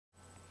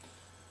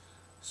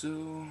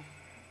So,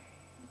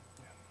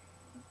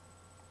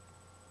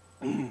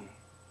 yeah.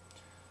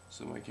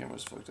 So my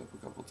camera's fucked up a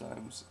couple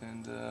times,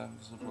 and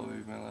this will probably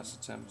be my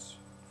last attempt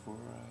before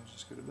I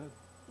just go to bed.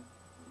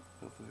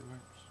 Hopefully it works.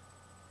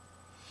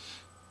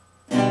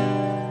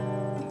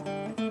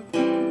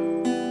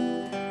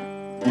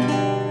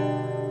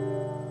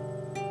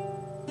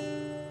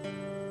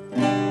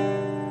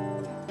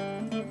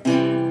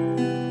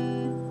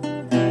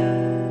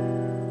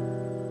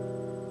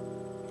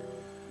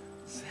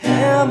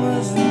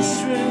 Hammers and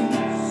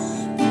strings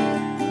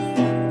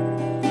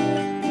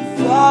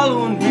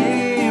following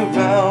me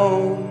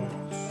around.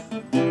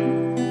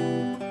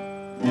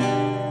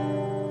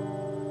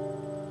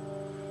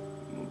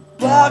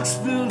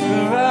 Box-filled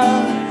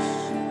garage,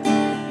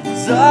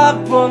 dark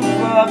punk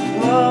rock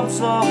clubs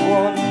of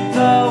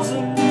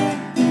 1,000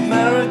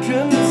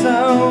 American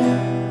towns.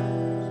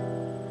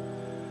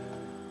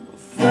 A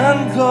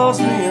friend calls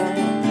me up,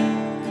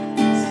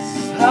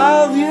 says,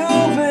 how have you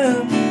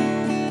been?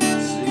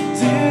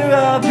 Dear,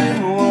 I've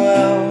been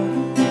well,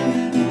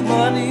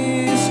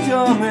 money's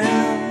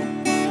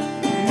coming,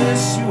 I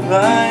miss you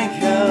like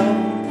hell,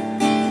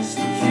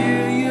 so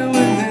hear you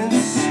in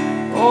this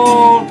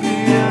old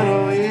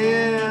piano,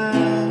 yeah.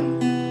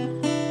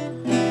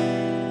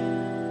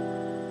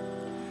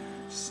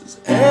 She says,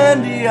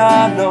 Andy,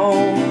 I know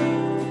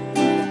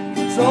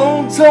you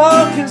don't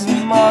talk as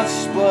much,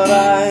 but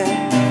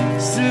I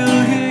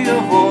still hear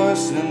your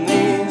voice in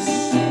these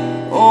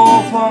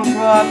old punk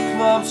rock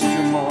clubs.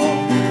 Come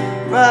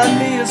on, write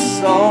me a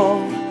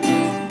song,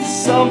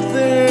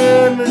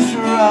 something to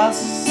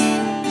trust.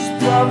 Just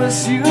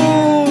promise you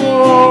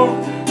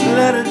won't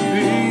let it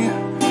be.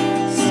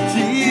 It's the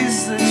keys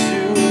that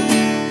you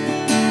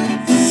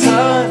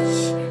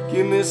touch.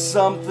 Give me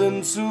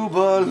something to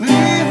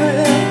believe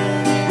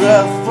in,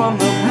 breath from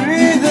the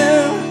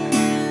breathing.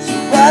 So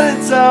write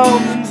it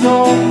down and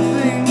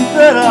don't think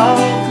that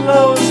I'll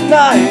close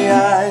my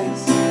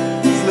eyes.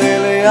 'Cause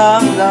lately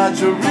I'm not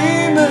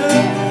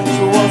dreaming.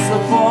 So what's the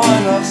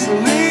point of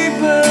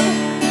sleeping?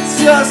 It's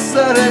just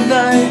that at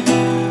night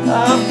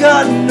I've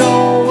got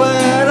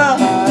nowhere to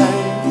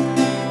hide.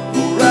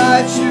 I'll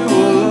write you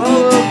a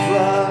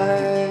lullaby.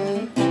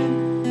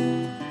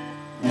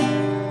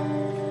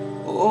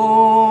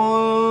 Oh,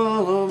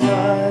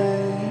 lullaby.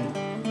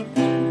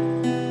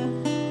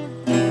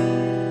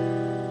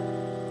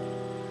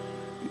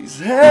 These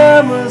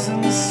hammers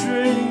and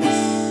strings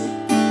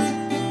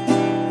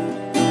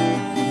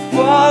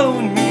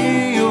following me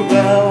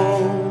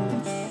around.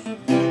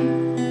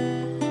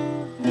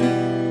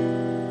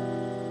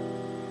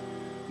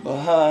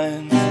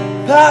 Behind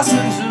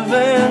passenger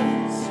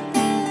vans,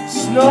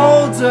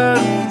 snow, dirt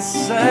and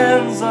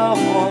sands of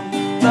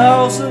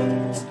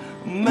 1,000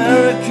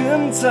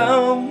 American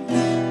towns.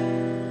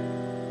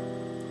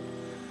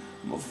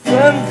 My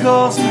friend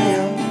calls me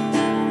up,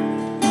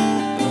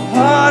 the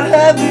heart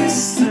heavy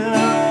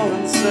still,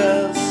 and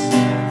says,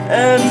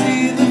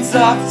 Andy, the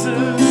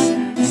doctors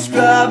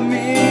prescribe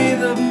me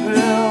the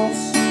pills.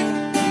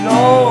 No,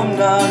 I'm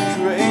not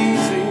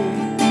crazy,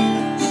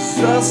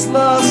 just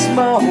lost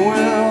my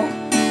will.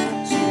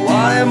 So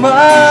why am I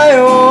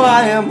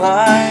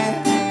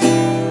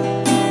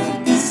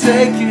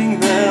taking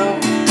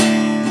them?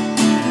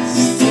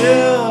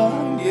 Still,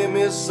 give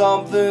me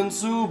something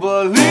to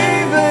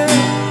believe in,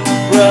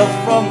 breath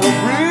from the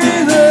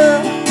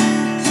breathing.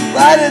 So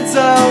write it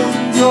down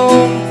and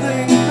don't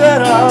think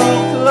that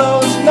I'll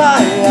close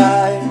my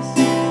eyes.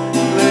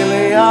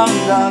 Lately I'm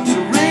not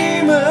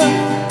dreaming,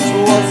 so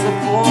what's the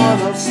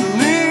point of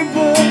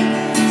sleeping?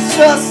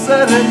 Just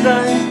that at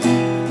night,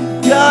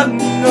 got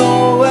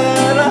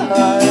nowhere to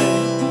hide.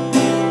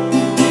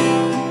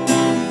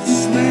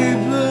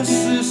 Sleepless,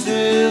 this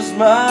is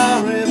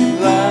my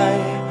reply.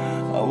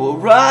 I will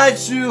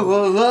write you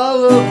a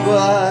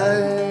lullaby.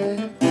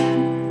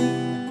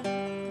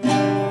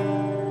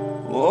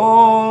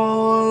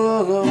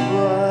 Oh,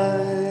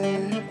 lullaby.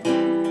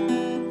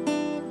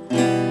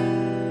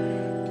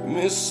 Give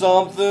me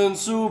something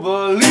to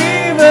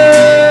believe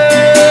in.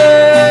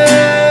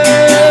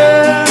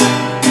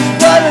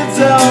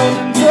 Down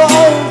and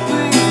don't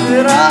think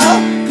that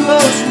I'll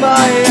close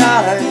my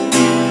eyes.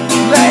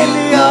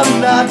 Lately I'm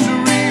not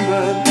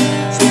dreaming,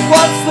 so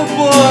what's the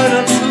point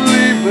of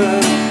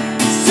sleeping?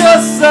 It's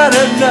just that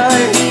at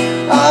night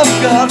I've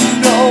got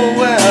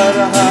nowhere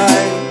to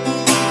hide.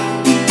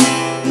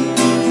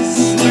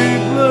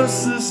 Sleepless,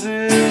 this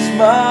is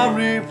my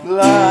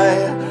reply.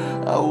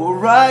 I will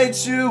write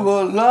you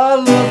a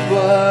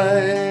lullaby.